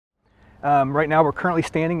Right now we're currently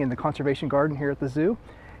standing in the conservation garden here at the zoo.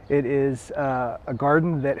 It is a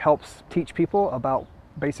garden that helps teach people about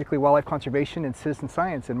basically wildlife conservation and citizen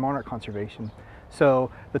science and monarch conservation.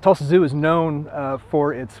 So the Tulsa Zoo is known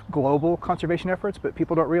for its global conservation efforts, but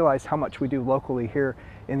people don't realize how much we do locally here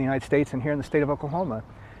in the United States and here in the state of Oklahoma.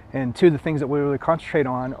 And two of the things that we really concentrate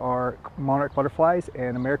on are monarch butterflies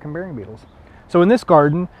and American burying beetles. So in this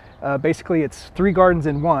garden, basically it's 3 gardens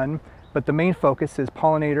in one, but the main focus is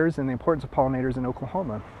pollinators and the importance of pollinators in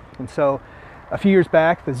Oklahoma. And so a few years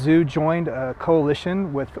back, the zoo joined a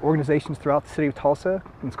coalition with organizations throughout the city of Tulsa.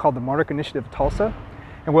 And it's called the Monarch Initiative of Tulsa.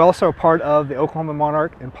 And we're also a part of the Oklahoma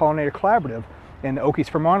Monarch and Pollinator Collaborative and the Okies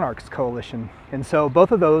for Monarchs Coalition. And so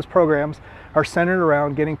both of those programs are centered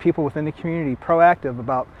around getting people within the community proactive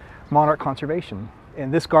about monarch conservation.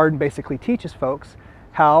 And this garden basically teaches folks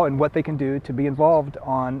how and what they can do to be involved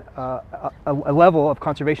on a level of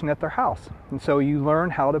conservation at their house. And so you learn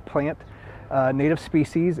how to plant native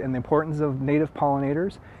species and the importance of native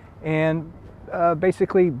pollinators, and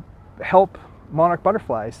basically help monarch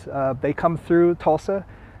butterflies. They come through Tulsa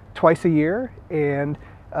twice a year, and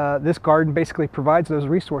this garden basically provides those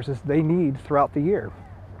resources they need throughout the year.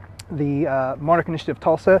 The Monarch Initiative of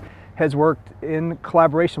Tulsa has worked in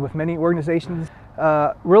collaboration with many organizations.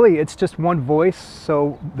 Really, it's just one voice,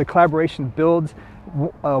 so the collaboration builds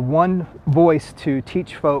one voice to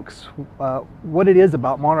teach folks what it is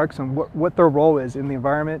about monarchs and what their role is in the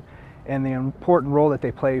environment and the important role that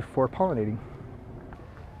they play for pollinating.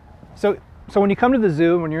 So when you come to the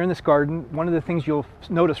zoo, when you're in this garden, one of the things you'll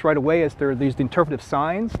notice right away is there are these interpretive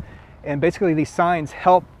signs, and basically these signs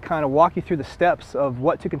help kind of walk you through the steps of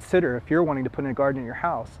what to consider if you're wanting to put in a garden in your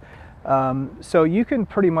house. So you can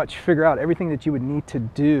pretty much figure out everything that you would need to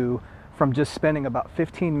do from just spending about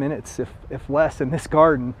 15 minutes, if less, in this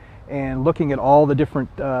garden and looking at all the different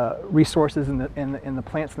resources in the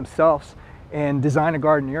plants themselves, and design a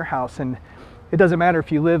garden in your house. And it doesn't matter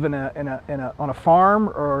if you live on a farm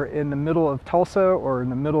or in the middle of Tulsa or in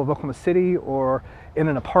the middle of Oklahoma City or in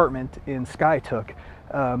an apartment in Skytook.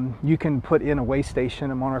 You can put in a way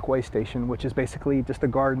station, a monarch way station, which is basically just a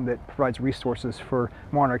garden that provides resources for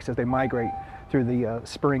monarchs as they migrate through the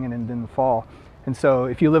spring and then the fall. And so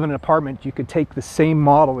if you live in an apartment, you could take the same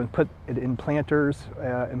model and put it in planters,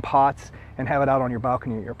 in pots, and have it out on your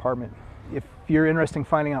balcony at your apartment. If you're interested in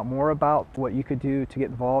finding out more about what you could do to get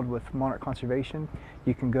involved with monarch conservation,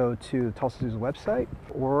 you can go to the Tulsa Zoo's website,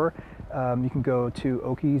 or you can go to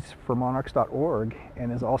okiesformonarchs.org, and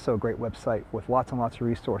there's also a great website with lots and lots of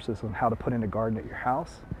resources on how to put in a garden at your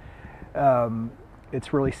house.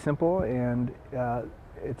 It's really simple, and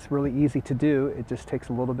it's really easy to do. It just takes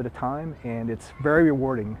a little bit of time, and it's very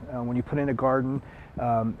rewarding. When you put in a garden,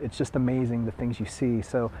 it's just amazing the things you see.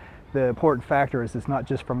 So the important factor is it's not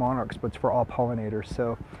just for monarchs, but it's for all pollinators.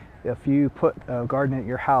 So if you put a garden at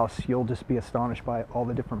your house, you'll just be astonished by all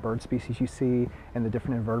the different bird species you see and the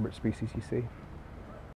different invertebrate species you see.